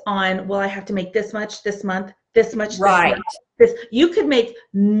focus on, well, I have to make this much this month, this much this month. You could make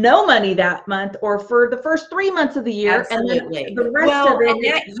no money that month or for the first 3 months of the year. Absolutely. And then the rest of it and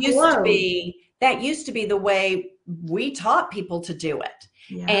that used to be the way we taught people to do it.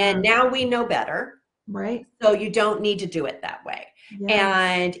 And now we know better. Right. So you don't need to do it that way. Yeah.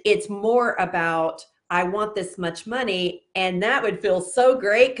 And it's more about, I want this much money, and that would feel so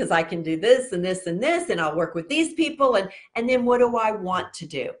great because I can do this and this and this, and I'll work with these people. And then what do I want to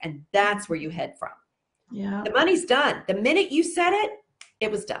do? And that's where you head from. Yeah. The money's done. The minute you said it, it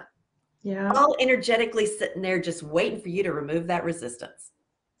was done. Yeah. All energetically sitting there just waiting for you to remove that resistance.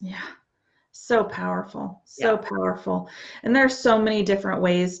 Yeah. So powerful. So Yeah. powerful. And there's so many different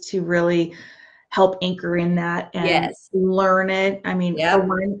ways to really help anchor in that and Yes. learn it. I mean, for Yep.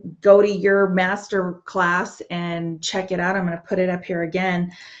 one, go to your master class and check it out. I'm going to put it up here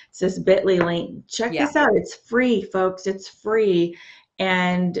again. It's this bit.ly link. Check Yeah. this out. It's free, folks. It's free.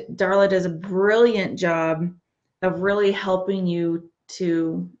 And Darla does a brilliant job of really helping you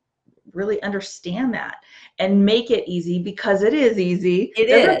to really understand that and make it easy, because it is easy. It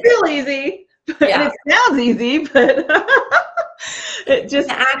doesn't is. feel easy, Yeah. and it sounds easy, but it just,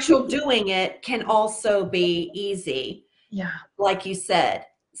 The actual doing it can also be easy. yeah, Like you said,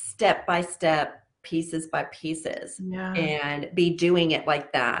 step by step, pieces by pieces, yeah, and be doing it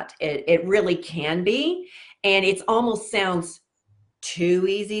like that. It really can be. And it almost sounds too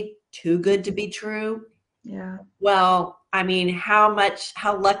easy, too good to be true. yeah, Well, I mean, how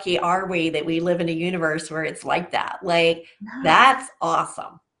lucky are we that we live in a universe where it's like that? Like, that's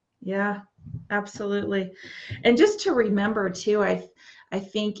awesome. yeah, absolutely. And just to remember too, I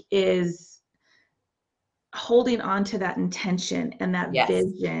think is holding on to that intention and that Yes.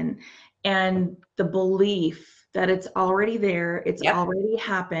 vision and the belief that it's already there, it's Yep. already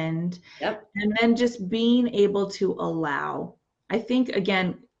happened. Yep. And then just being able to allow. I think,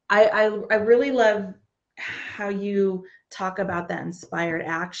 again, I really love how you talk about that inspired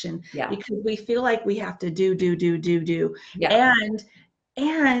action, Yeah. because we feel like we have to do. Yeah.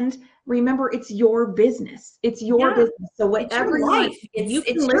 And remember, it's your business. It's your Yeah. business. So It's whatever your you life. you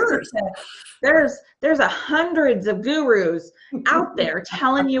can It's listen yours. to, there's hundreds of gurus out there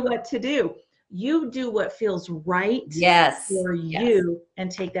telling you what to do. You do what feels right Yes. for Yes. you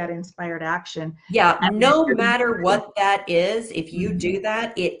and take that inspired action. Yeah. And No matter what that is, if you Mhm. do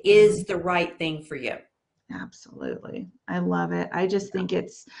that, it is the right thing for you. Absolutely. I love it. I just think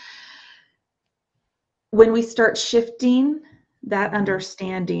it's when we start shifting that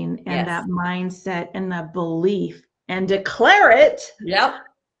understanding and Yes. that mindset and that belief and declare it, Yep.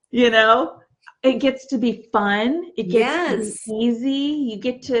 you know, it gets to be fun. It gets to Yes. be easy.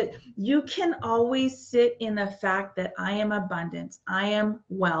 You can always sit in the fact that I am abundance, I am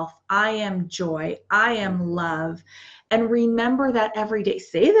wealth, I am joy, I am love. And remember that every day.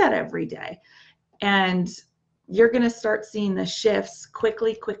 Say that every day. And you're going to start seeing the shifts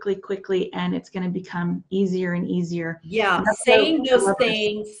quickly, and it's going to become easier and easier. Yeah. And that's Saying what I those love this.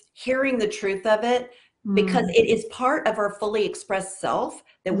 things, hearing the truth of it, because it is part of our fully expressed self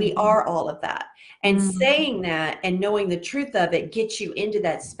that we are all of that. And saying that and knowing the truth of it gets you into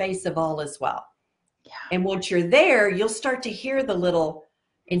that space of all as well. Yeah. And once you're there, you'll start to hear the little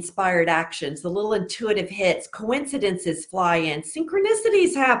inspired actions, the little intuitive hits, coincidences fly in,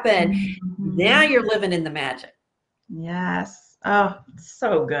 synchronicities happen. Now you're living in the magic. Yes. Oh,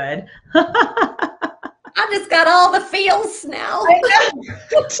 so good. I just got all the feels now.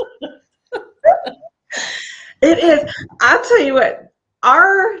 It is. I'll tell you what,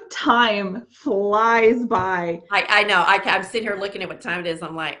 our time flies by. I know. I'm sitting here looking at what time it is.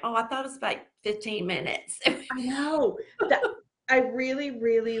 I'm like, oh, I thought it was about 15 minutes. I know. I really,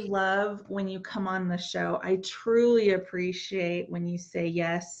 really love when you come on the show. I truly appreciate when you say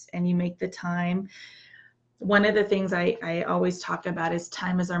yes and you make the time. One of the things I always talk about is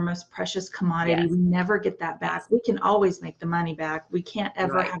time is our most precious commodity. Yes. We never get that back. We can always make the money back. We can't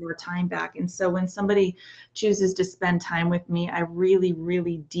ever have our time back. And so when somebody chooses to spend time with me, I really,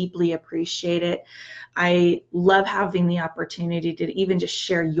 really deeply appreciate it. I love having the opportunity to even just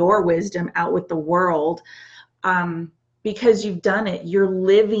share your wisdom out with the world. Because you've done it, you're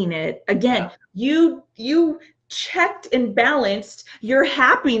living it. Again, you checked and balanced your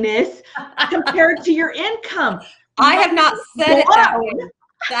happiness compared to your income. I have not said it that way.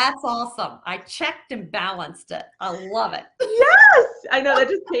 That's awesome. I checked and balanced it. I love it. Yes. I know, that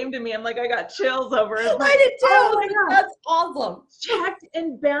just came to me. I'm like, I got chills over it. I did too. Oh my God. That's awesome. Checked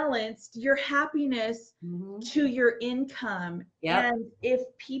and balanced your happiness to your income. Yep. And if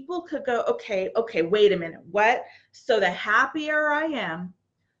people could go, okay, wait a minute. What? So the happier I am,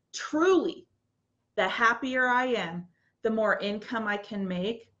 truly, the happier I am, the more income I can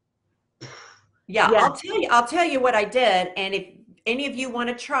make. Yeah, yes. I'll tell you what I did. And if any of you want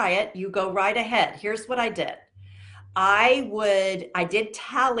to try it, you go right ahead. Here's what I did. I did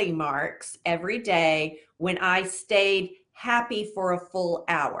tally marks every day when I stayed happy for a full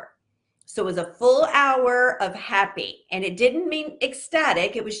hour. So it was a full hour of happy. And it didn't mean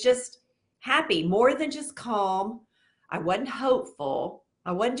ecstatic. It was just happy, more than just calm. I wasn't hopeful.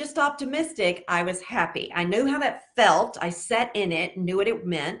 I wasn't just optimistic. I was happy. I knew how that felt. I sat in it, knew what it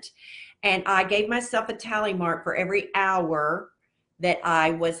meant. And I gave myself a tally mark for every hour that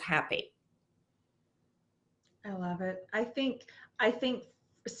I was happy. I love it. I think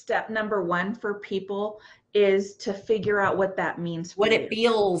step number one for people is to figure out what that means for What you. it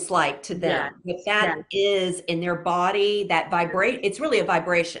feels like to them, what that is in their body, that vibrate. It's really a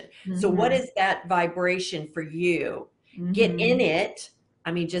vibration. So what is that vibration for you? Get in it.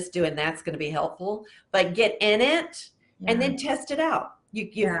 I mean, just doing that's going to be helpful, but get in it and then test it out.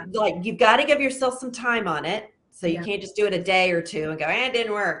 You've got to give yourself some time on it. So you can't just do it a day or two and go, it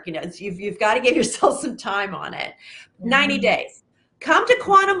didn't work. You've got to give yourself some time on it. 90 days. Come to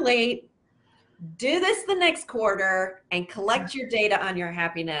Quantum Leap. Do this the next quarter and collect your data on your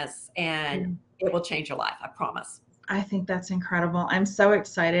happiness, and it will change your life. I promise. I think that's incredible. I'm so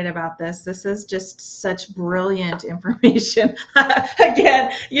excited about this. This is just such brilliant information.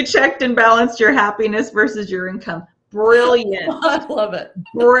 Again, you checked and balanced your happiness versus your income. Brilliant. I love it.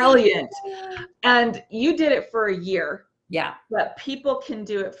 Brilliant. And you did it for a year. Yeah. But people can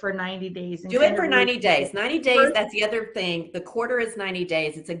do it for 90 days. Do it for 90 days. 90 days, that's the other thing. The quarter is 90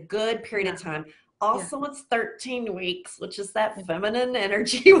 days. It's a good period of time. Also, it's 13 weeks, which is that feminine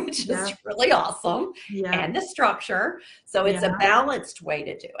energy, which is really awesome. And the structure. So it's a balanced way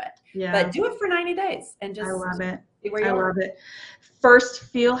to do it. But do it for 90 days and just I love it. See where you are. Love it. First,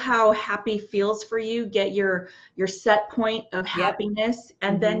 feel how happy feels for you. Get your set point of happiness,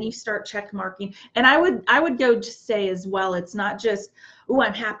 and then you start check marking. And I would go just say as well, it's not just, oh,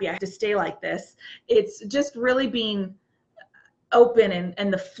 I'm happy, I have to stay like this. It's just really being open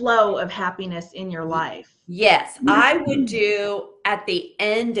and the flow of happiness in your life. Yes, I would do at the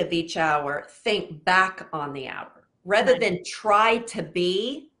end of each hour, think back on the hour rather than try to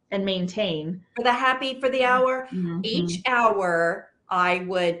be and maintain for the happy for the hour. Each hour I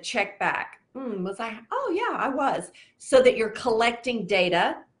would check back. Was I? Oh yeah, I was. So that you're collecting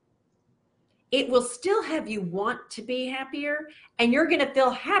data. It will still have you want to be happier, and you're going to feel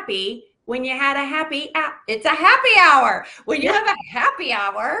happy when you had a happy hour. It's a happy hour. When you have a happy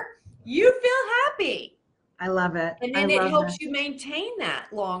hour, you feel happy. I love it. And then it helps you maintain that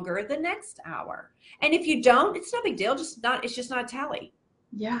longer the next hour. And if you don't, it's no big deal. It's just not a tally.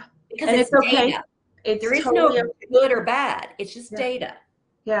 Yeah. Because it's okay. Data. There is no good or bad. It's just data.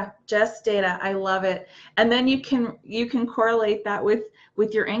 Yeah, just data. I love it. And then you can correlate that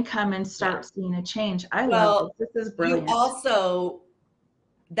with your income and start seeing a change. I love it. This is brilliant. You also,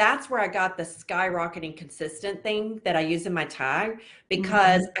 that's where I got the skyrocketing consistent thing that I use in my tag,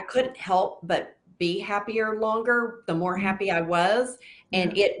 because I couldn't help but be happier longer the more happy I was.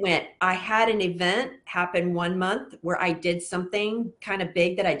 And I had an event happen 1 month where I did something kind of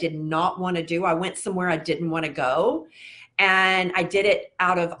big that I did not want to do. I went somewhere I didn't want to go, and I did it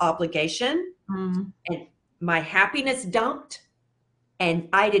out of obligation, and my happiness dumped, and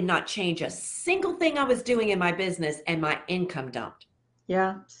I did not change a single thing I was doing in my business, and my income dumped.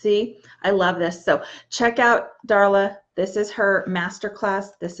 Yeah. See, I love this. So check out Darla. This is her masterclass.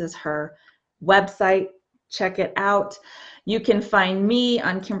 This is her website. Check it out. You can find me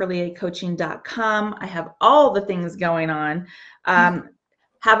on KimberlyACoaching.com. I have all the things going on.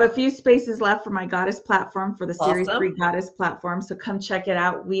 Have a few spaces left for my Goddess platform, for the Series 3 Goddess platform. So come check it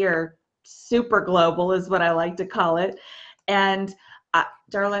out. We are super global is what I like to call it. And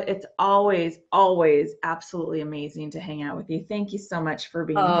Darla, it's always, always absolutely amazing to hang out with you. Thank you so much for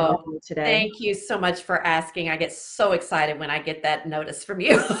being here with me today. Thank you so much for asking. I get so excited when I get that notice from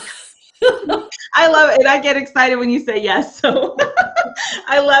you. I love it. And I get excited when you say yes. So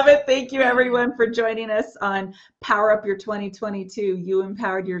I love it. Thank you, everyone, for joining us on Power Up Your 2022. You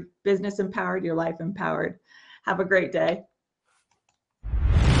empowered, your business empowered, your life empowered. Have a great day.